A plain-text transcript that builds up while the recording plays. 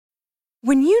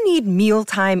When you need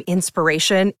mealtime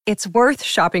inspiration, it's worth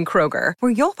shopping Kroger,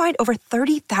 where you'll find over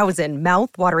 30,000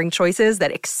 mouth-watering choices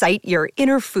that excite your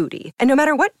inner foodie. And no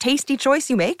matter what tasty choice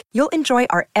you make, you'll enjoy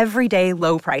our everyday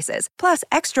low prices, plus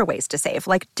extra ways to save,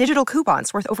 like digital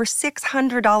coupons worth over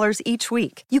 $600 each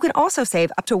week. You can also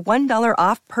save up to $1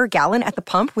 off per gallon at the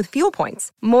pump with fuel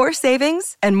points. More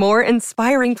savings and more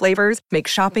inspiring flavors make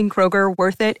shopping Kroger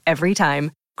worth it every time.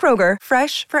 Kroger,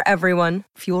 fresh for everyone.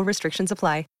 Fuel restrictions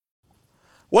apply.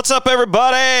 What's up,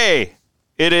 everybody?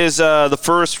 It is the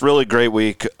first really great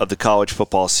week of the college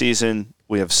football season.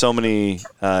 We have so many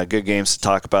good games to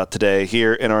talk about today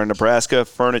here in our Nebraska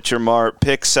Furniture Mart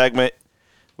pick segment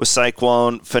with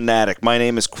Cyclone Fanatic. My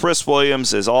name is Chris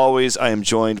Williams. As always, I am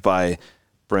joined by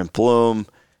Brent Blum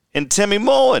and Timmy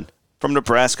Mullen from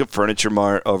Nebraska Furniture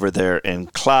Mart over there in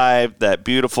Clive, that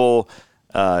beautiful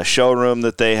showroom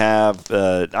that they have.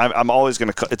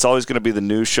 It's always going to be the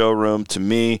new showroom to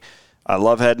me. I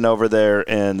love heading over there,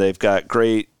 and they've got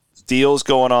great deals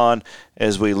going on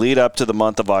as we lead up to the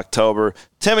month of October.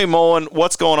 Timmy Mullen,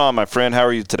 what's going on, my friend? How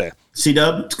are you today?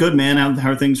 C-Dub, it's good, man.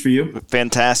 How are things for you?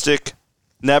 Fantastic.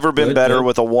 Never been better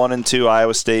with a 1-2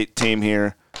 Iowa State team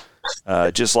here.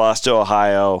 Just lost to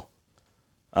Ohio.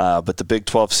 But the Big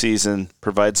 12 season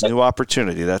provides new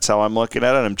opportunity. That's how I'm looking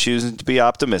at it. I'm choosing to be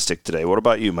optimistic today. What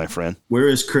about you, my friend? Where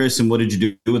is Chris, and what did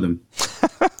you do with him?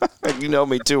 You know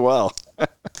me too well.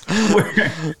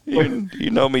 You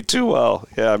know me too well.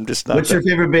 Yeah, I'm just not. What's your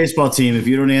favorite baseball team? If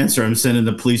you don't answer, I'm sending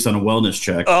the police on a wellness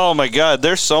check. Oh, my God.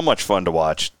 They're so much fun to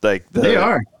watch. They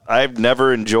are. I've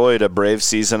never enjoyed a Braves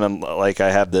season like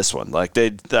I have this one. I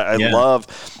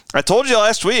told you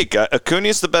last week,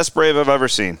 Acuna's the best Brave I've ever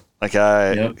seen.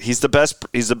 He's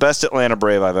the best Atlanta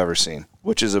Brave I've ever seen,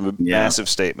 which is a massive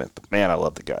statement. But man, I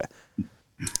love the guy.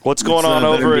 What's going on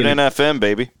over at NFM,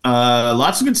 baby?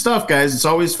 Lots of good stuff, guys. It's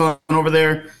always fun over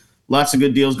there. Lots of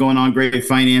good deals going on. Great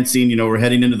financing. We're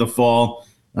heading into the fall.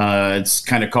 It's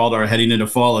kind of called our heading into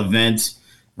fall event.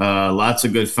 Lots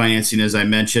of good financing, as I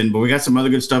mentioned. But we got some other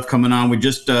good stuff coming on. We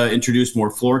just introduced more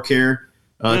floor care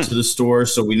to the store,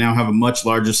 so we now have a much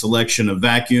larger selection of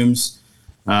vacuums.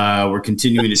 We're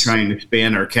continuing to try and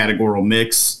expand our categorical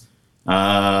mix,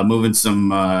 moving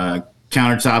some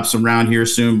countertops around here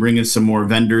soon, bringing some more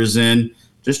vendors in,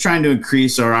 just trying to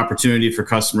increase our opportunity for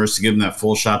customers to give them that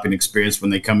full shopping experience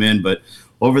when they come in. But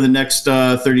over the next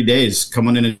 30 days, come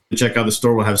on in and check out the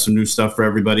store. We'll have some new stuff for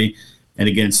everybody. And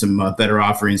again, some better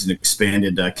offerings and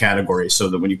expanded categories so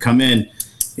that when you come in,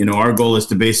 our goal is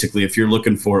to basically, if you're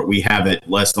looking for it, we have it,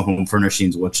 less the home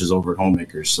furnishings, which is over at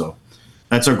Homemakers. So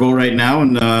that's our goal right now.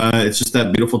 And it's just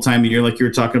that beautiful time of year, like you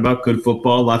were talking about, good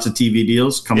football, lots of TV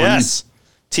deals. Come on in.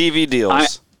 TV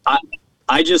deals.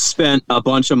 I just spent a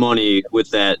bunch of money with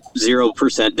that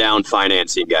 0% down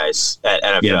financing, guys, at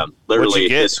NFM. Literally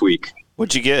this week.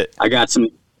 What'd you get? I got some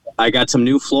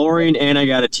new flooring and I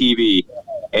got a TV.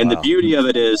 And the beauty of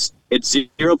it is it's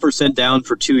 0% down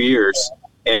for 2 years,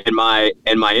 and my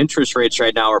interest rates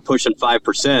right now are pushing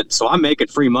 5%. So I'm making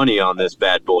free money on this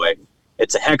bad boy.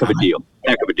 It's a heck of a deal.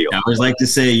 I always like to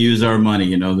say use our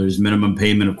money. There's minimum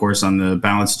payment, of course, on the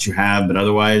balance that you have, but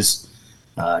otherwise,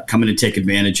 come in and take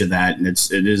advantage of that. And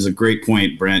it is a great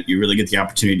point, Brent. You really get the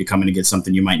opportunity to come in and get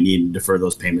something you might need and defer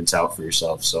those payments out for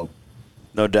yourself. So,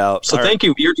 no doubt. So thank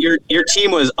you. Your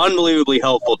team was unbelievably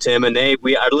helpful, Tim. And I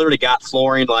literally got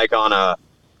flooring on a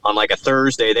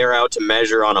Thursday. They're out to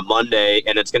measure on a Monday,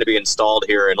 and it's going to be installed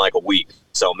here in a week.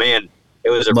 So man,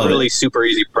 it was a really super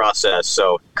easy process.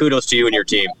 So kudos to you and your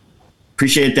team.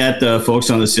 Appreciate that. The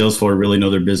folks on the sales floor really know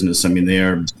their business. I mean, they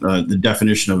are the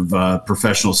definition of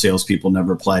professional salespeople.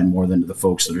 Never applied more than to the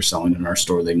folks that are selling in our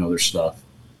store. They know their stuff.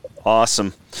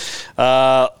 Awesome.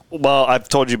 Well, I've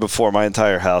told you before, my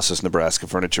entire house is Nebraska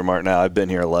Furniture Mart now. I've been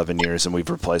here 11 years, and we've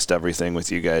replaced everything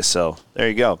with you guys. So there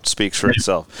you go. It speaks for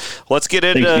itself. Let's get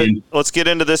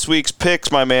into this week's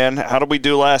picks, my man. How did we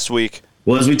do last week?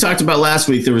 Well, as we talked about last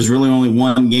week, there was really only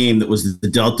one game that was the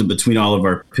delta between all of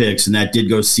our picks, and that did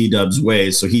go C-Dub's way.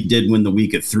 So he did win the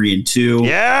week at 3-2.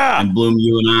 Yeah. And Blum,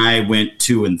 you and I went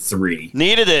 2-3.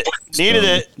 Needed it.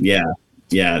 Yeah.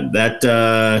 That,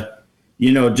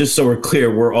 just so we're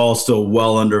clear, we're all still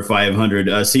well under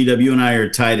 500. C-Dub, and I are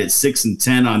tied at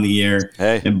 6-10 on the year,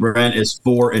 and Brent is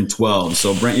 4-12.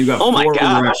 So Brent, you got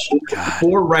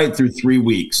four right through 3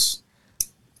 weeks.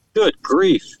 Good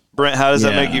grief. Brent, how does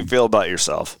that make you feel about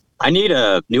yourself? I need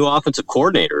a new offensive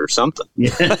coordinator or something.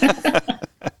 Yeah.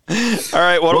 All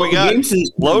right, what do we got?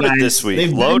 Loaded this week.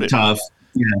 They've been tough.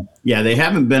 Yeah, they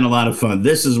haven't been a lot of fun.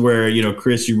 This is where,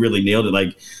 Chris, you really nailed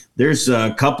it. There's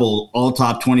a couple all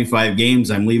top 25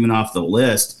 games I'm leaving off the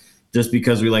list just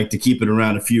because we like to keep it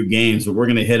around a few games. But we're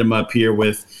going to hit them up here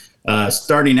with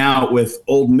Starting out with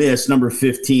Ole Miss, number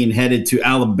 15, headed to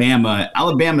Alabama.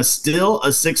 Alabama still a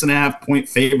 6.5-point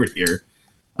favorite here.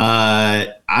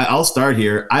 I'll start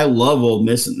here. I love Ole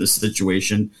Miss in this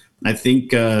situation. I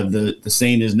think the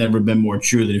saying has never been more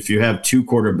true that if you have two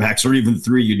quarterbacks or even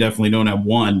three, you definitely don't have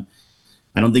one.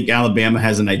 I don't think Alabama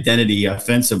has an identity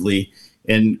offensively.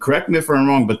 And correct me if I'm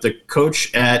wrong, but the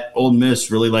coach at Ole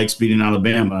Miss really likes beating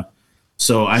Alabama.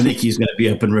 So I think he's going to be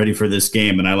up and ready for this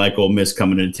game. And I like Ole Miss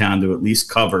coming into town to at least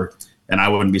cover. And I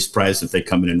wouldn't be surprised if they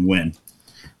come in and win.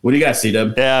 What do you got,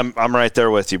 C-Dub? Yeah, I'm right there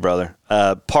with you, brother.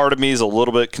 Part of me is a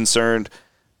little bit concerned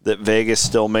that Vegas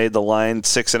still made the line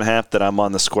 6.5, that I'm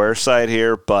on the square side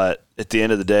here. But at the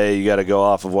end of the day, you got to go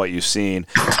off of what you've seen.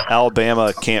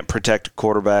 Alabama can't protect a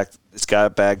quarterback. It's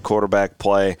got bad quarterback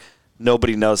play.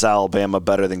 Nobody knows Alabama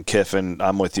better than Kiffin.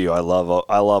 I'm with you. I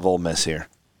love Ole Miss here.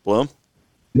 Blum?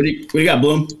 What do you got,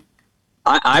 Blum?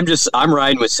 I'm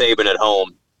riding with Saban at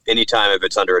home anytime if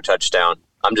it's under a touchdown.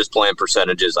 I'm just playing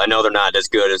percentages. I know they're not as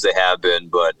good as they have been,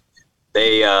 but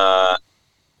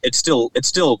it's still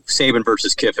Saban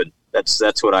versus Kiffin.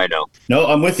 That's what I know. No,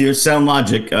 I'm with you. Sound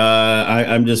logic.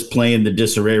 I'm just playing the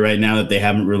disarray right now that they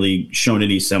haven't really shown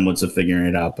any semblance of figuring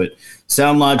it out. But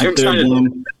sound logic there,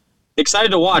 Blum. Excited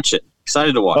to watch it.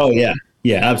 Oh, yeah.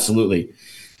 Yeah, absolutely.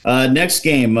 Next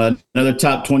game, another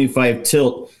top 25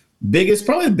 tilt.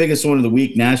 Probably the biggest one of the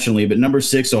week nationally, but number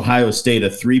 6, Ohio State, a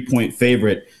 3-point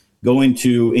favorite, going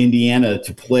to Indiana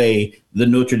to play the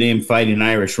Notre Dame Fighting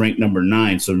Irish, ranked number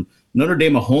 9. So Notre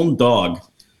Dame, a home dog,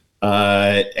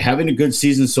 having a good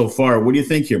season so far. What do you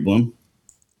think here, Blum?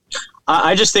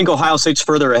 I just think Ohio State's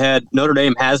further ahead. Notre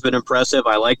Dame has been impressive.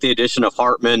 I like the addition of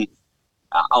Hartman.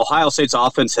 Ohio State's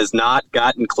offense has not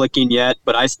gotten clicking yet,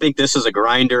 but I think this is a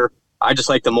grinder. I just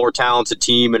like the more talented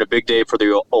team and a big day for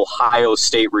the Ohio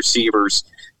State receivers.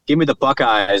 Give me the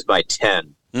Buckeyes by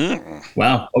 10.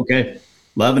 Wow. Okay.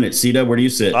 Loving it. C-Dub, where do you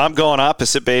sit? I'm going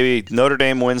opposite, baby. Notre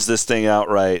Dame wins this thing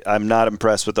outright. I'm not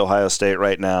impressed with Ohio State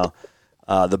right now.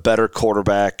 The better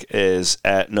quarterback is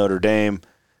at Notre Dame.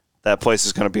 That place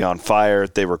is going to be on fire.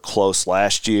 They were close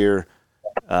last year.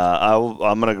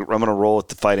 I'm gonna roll with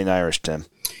the Fighting Irish, Tim.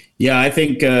 Yeah, I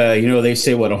think they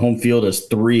say a home field is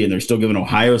 3, and they're still giving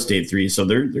Ohio State 3, so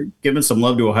they're giving some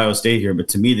love to Ohio State here. But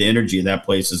to me, the energy of that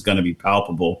place is going to be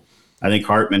palpable. I think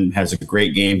Hartman has a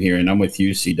great game here, and I'm with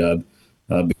you, C-Dub.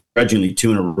 Begrudgingly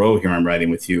 2 in a row here, I'm riding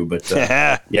with you. But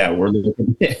yeah,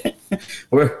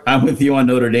 I'm with you on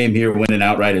Notre Dame here, winning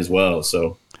outright as well.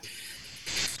 So.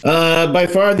 By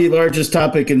far the largest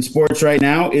topic in sports right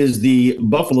now is the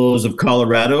Buffaloes of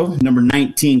Colorado. Number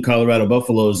 19, Colorado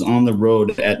Buffaloes on the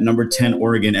road at number 10,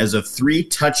 Oregon, as a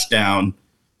 3-touchdown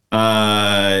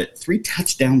dog.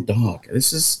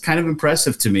 This is kind of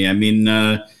impressive to me. I mean,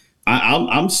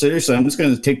 I'm seriously, I'm just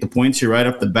going to take the points here right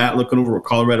off the bat, looking over what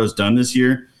Colorado's done this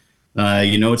year.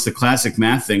 It's the classic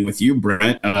math thing with you,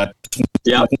 Brent.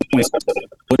 Yeah.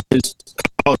 What is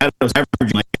Colorado's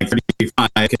averaging, like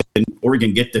 35? Can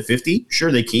Oregon get to 50?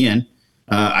 Sure, they can.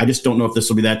 I just don't know if this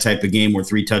will be that type of game where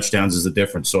 3 touchdowns is the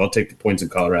difference. So I'll take the points in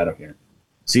Colorado here.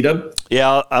 C-Dub?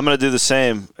 Yeah, I'm going to do the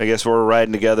same. I guess we're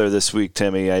riding together this week,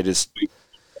 Timmy.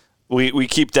 We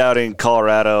keep doubting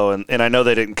Colorado, and I know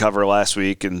they didn't cover last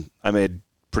week, and I made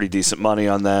pretty decent money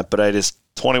on that. But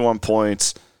 21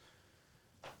 points.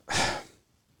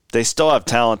 They still have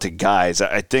talented guys.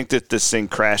 I think that this thing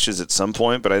crashes at some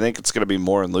point, but I think it's going to be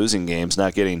more in losing games,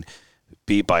 not getting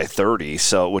beat by 30,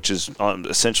 which is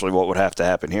essentially what would have to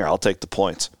happen here. I'll take the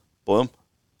points. Blum?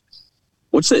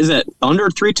 Is that under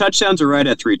 3 touchdowns or right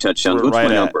at 3 touchdowns? What's my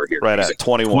number here? Right at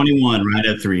 21. 21, right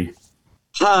at 3.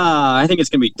 I think it's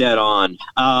going to be dead on.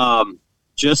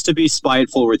 Just to be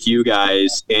spiteful with you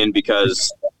guys, and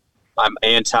because I'm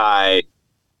anti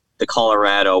the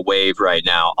Colorado wave right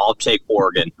now, I'll take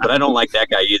Oregon, but I don't like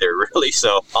that guy either, really.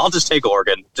 So I'll just take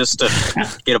Oregon just to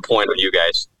get a point on you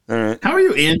guys. All right. How are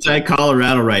you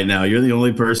anti-Colorado right now? You're the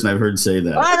only person I've heard say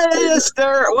that.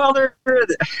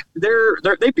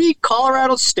 They beat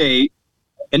Colorado State,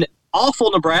 an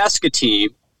awful Nebraska team,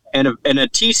 and a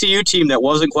TCU team that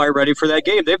wasn't quite ready for that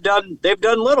game. They've done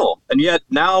little, and yet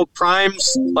now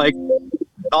Prime's like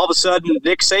all of a sudden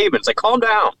Nick Saban's like, calm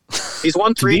down. He's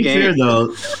won 3 games. To be fair,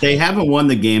 though, they haven't won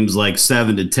the games like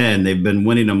 7-10. They've been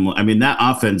winning them. I mean, that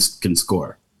offense can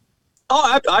score.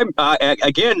 Oh,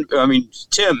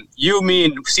 Tim, you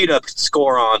mean C-Dub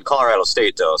score on Colorado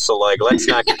State, though. So, let's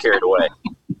not get carried away.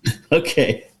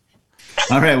 Okay.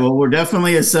 All right. Well, we're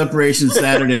definitely a separation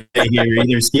Saturday here.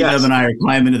 Either C-Dub and I are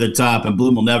climbing to the top, and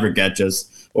Bloom will never catch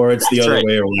us, or it's the other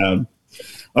way around.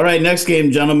 All right, next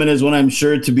game, gentlemen, is one I'm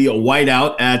sure to be a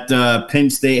whiteout at Penn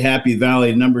State Happy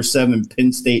Valley. Number 7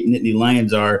 Penn State Nittany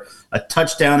Lions are a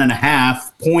touchdown and a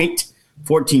half,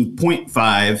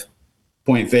 14.5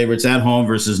 point favorites at home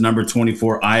versus number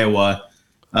 24 Iowa.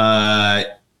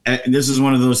 This is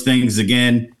one of those things,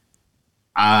 again,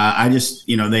 I just,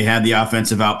 they had the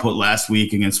offensive output last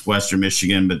week against Western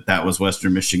Michigan, but that was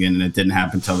Western Michigan, and it didn't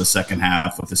happen until the second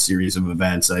half with a series of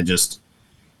events.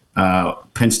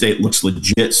 Penn State looks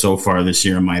legit so far this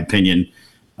year, in my opinion.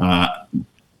 Over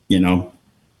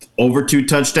 2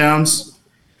 touchdowns.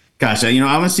 Gosh, I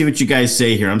want to see what you guys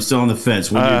say here. I'm still on the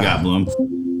fence. What do you got, Blum?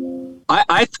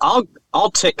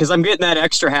 I'll take, because I'm getting that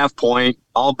extra half point.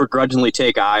 I'll begrudgingly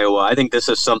take Iowa. I think this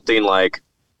is something like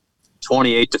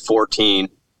 28-14.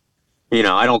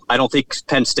 I don't think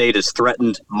Penn State is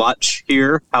threatened much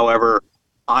here. However,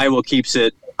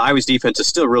 Iowa's defense is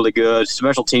still really good.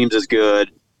 Special teams is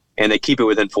good, and they keep it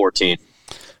within 14.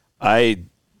 I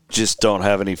just don't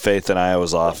have any faith in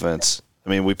Iowa's offense. I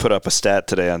mean, we put up a stat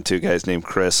today on 2 guys named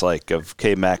Chris, of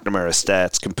K. McNamara's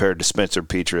stats compared to Spencer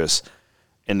Petras,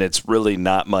 and it's really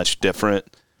not much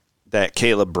different. That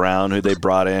Caleb Brown, who they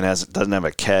brought in, doesn't have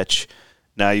a catch.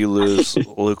 Now you lose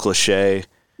Luke Lachey.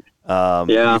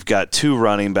 You've got 2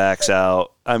 running backs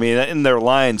out. I mean, and their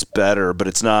line's better, but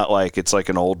it's not like it's like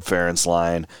an old Ferentz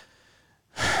line.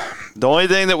 The only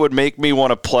thing that would make me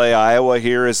want to play Iowa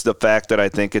here is the fact that I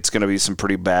think it's going to be some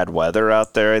pretty bad weather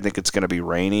out there. I think it's going to be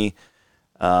rainy.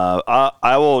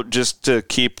 I will, just to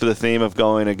keep the theme of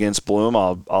going against Blum,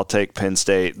 I'll take Penn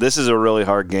State. This is a really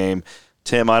hard game.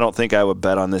 Tim, I don't think I would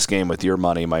bet on this game with your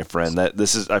money, my friend.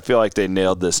 I feel like they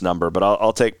nailed this number, but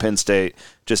I'll take Penn State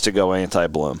just to go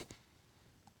anti-Blum.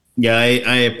 Yeah,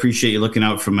 I appreciate you looking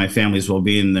out for my family's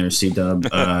well-being there, C-Dub.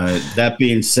 That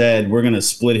being said, we're going to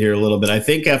split here a little bit. I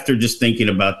think after just thinking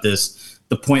about this,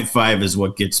 the 0.5 is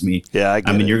what gets me. Yeah,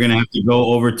 I mean, you're going to have to go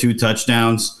over 2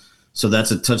 touchdowns. So that's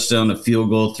a touchdown, a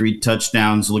field goal, 3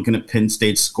 touchdowns. Looking at Penn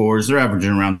State's scores, they're averaging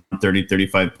around 30,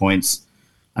 35 points.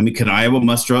 I mean, can Iowa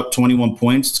muster up 21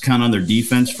 points? It's kind of on their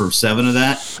defense for 7 of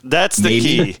that. That's the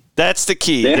key. That's the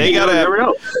key. Yeah, they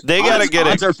gotta get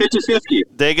odds are 50-50.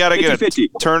 They gotta get a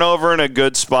turnover in a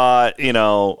good spot.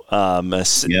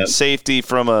 Safety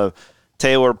from a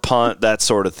Taylor punt, that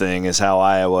sort of thing is how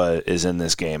Iowa is in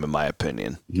this game, in my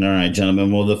opinion. All right,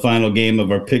 gentlemen. Well, the final game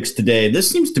of our picks today. This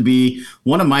seems to be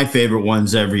one of my favorite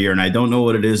ones every year, and I don't know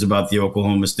what it is about the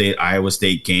Oklahoma State-Iowa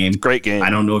State game. Great game.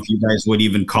 I don't know if you guys would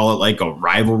even call it like a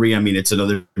rivalry. I mean, it's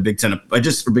another Big Ten,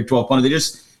 just for Big 12 fun.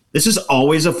 This is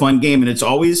always a fun game, and it's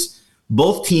always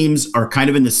both teams are kind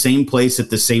of in the same place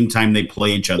at the same time they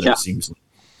play each other. Yeah. It seems like,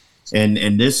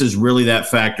 and this is really that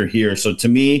factor here. So to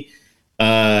me,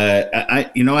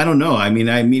 I don't know. I mean,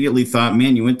 I immediately thought,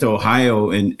 man, you went to Ohio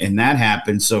and that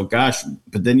happened. So gosh,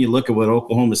 but then you look at what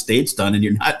Oklahoma State's done, and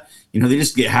you're not. They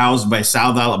just get housed by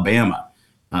South Alabama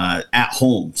at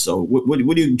home. So what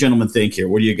do you gentlemen think here?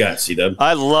 What do you got, C-Dub?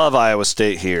 I love Iowa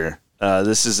State here.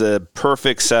 This is a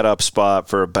perfect setup spot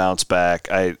for a bounce back.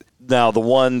 Now, the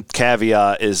one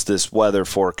caveat is this weather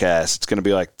forecast. It's going to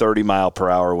be like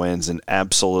 30-mile-per-hour winds and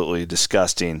absolutely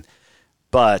disgusting.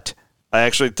 But I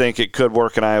actually think it could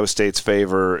work in Iowa State's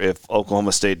favor if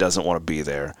Oklahoma State doesn't want to be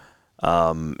there.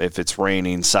 If it's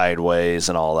raining sideways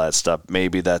and all that stuff,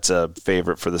 maybe that's a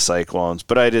favorite for the Cyclones.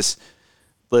 But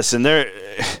listen,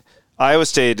 Iowa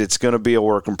State, it's going to be a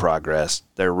work in progress.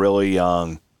 They're really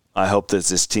young. I hope that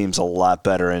this team's a lot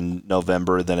better in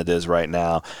November than it is right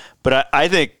now. But I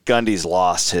think Gundy's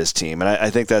lost his team, and I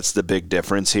think that's the big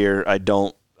difference here. I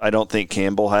don't think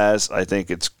Campbell has. I think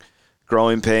it's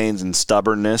growing pains and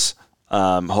stubbornness.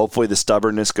 Hopefully the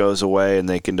stubbornness goes away and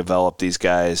they can develop these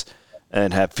guys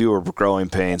and have fewer growing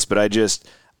pains. But I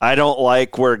don't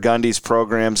like where Gundy's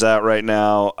program's at right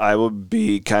now. I would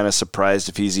be kind of surprised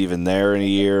if he's even there in a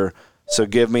year. So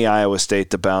give me Iowa State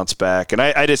to bounce back. And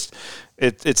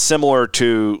it's similar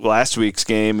to last week's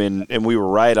game, and we were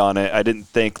right on it. I didn't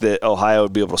think that Ohio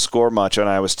would be able to score much on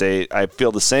Iowa State. I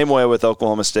feel the same way with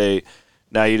Oklahoma State.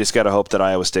 Now you just got to hope that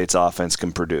Iowa State's offense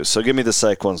can produce. So give me the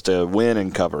Cyclones to win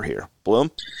and cover here.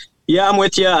 Blum? Yeah, I'm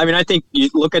with you. I mean, I think you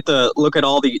look at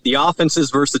all the offenses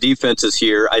versus the defenses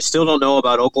here. I still don't know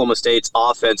about Oklahoma State's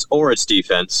offense or its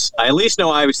defense. I at least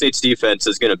know Iowa State's defense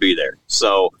is going to be there.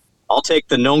 So I'll take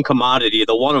the known commodity,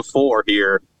 the 1 of 4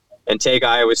 here, and take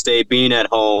Iowa State being at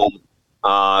home.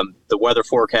 The weather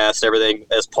forecast, everything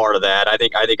as part of that. I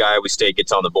think Iowa State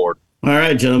gets on the board. All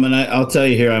right, gentlemen. I'll tell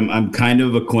you here. I'm kind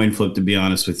of a coin flip, to be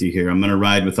honest with you here. I'm going to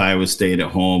ride with Iowa State at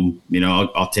home.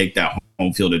 I'll take that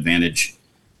home field advantage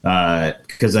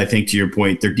because I think, to your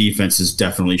point, their defense is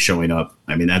definitely showing up.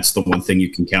 I mean, that's the one thing you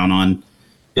can count on.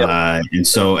 Yep. And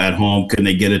so at home, can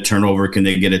they get a turnover? Can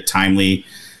they get a timely,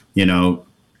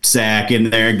 sack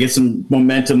in there, get some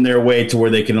momentum their way to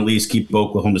where they can at least keep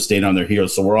Oklahoma State on their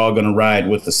heels? So we're all going to ride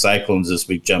with the Cyclones this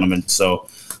week, gentlemen. So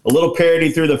a little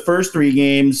parity through the first 3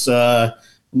 games, a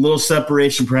little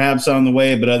separation perhaps on the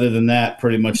way, but other than that,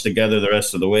 pretty much together the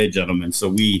rest of the way, gentlemen.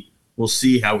 So we'll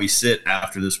see how we sit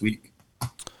after this week.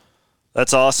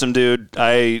 That's awesome, dude.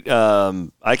 I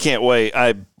can't wait.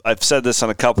 I've said this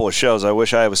on a couple of shows. I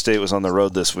wish Iowa State was on the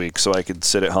road this week so I could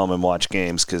sit at home and watch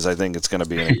games because I think it's going to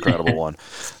be an incredible one.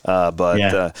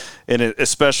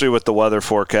 Especially with the weather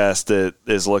forecast that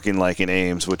is looking like in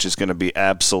Ames, which is going to be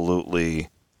absolutely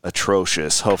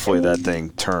atrocious. Hopefully that thing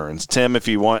turns. Tim, if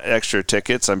you want extra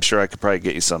tickets, I'm sure I could probably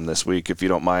get you some this week if you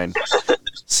don't mind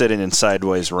sitting in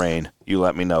sideways rain. You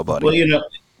let me know, buddy. Well,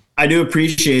 I do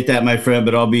appreciate that, my friend,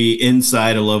 but I'll be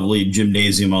inside a lovely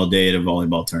gymnasium all day at a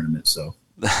volleyball tournament, so.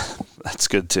 That's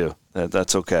good too.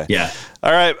 That's okay. Yeah.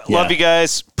 All right. Yeah. Love you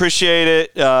guys. Appreciate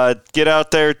it. Get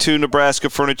out there to Nebraska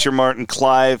Furniture Mart in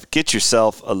Clive. Get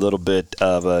yourself a little bit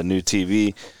of a new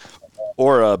TV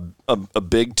or a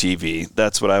big TV.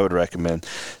 That's what I would recommend.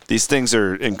 These things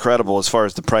are incredible as far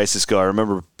as the prices go. I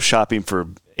remember shopping for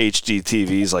HD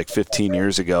TVs like 15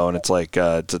 years ago, and it's like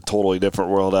it's a totally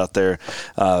different world out there.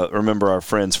 Remember our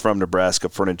friends from Nebraska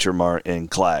Furniture Mart in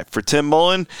Clive. For Tim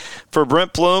Mullen, for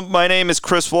Brent Blum, my name is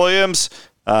Chris Williams.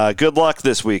 Good luck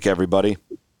this week, everybody.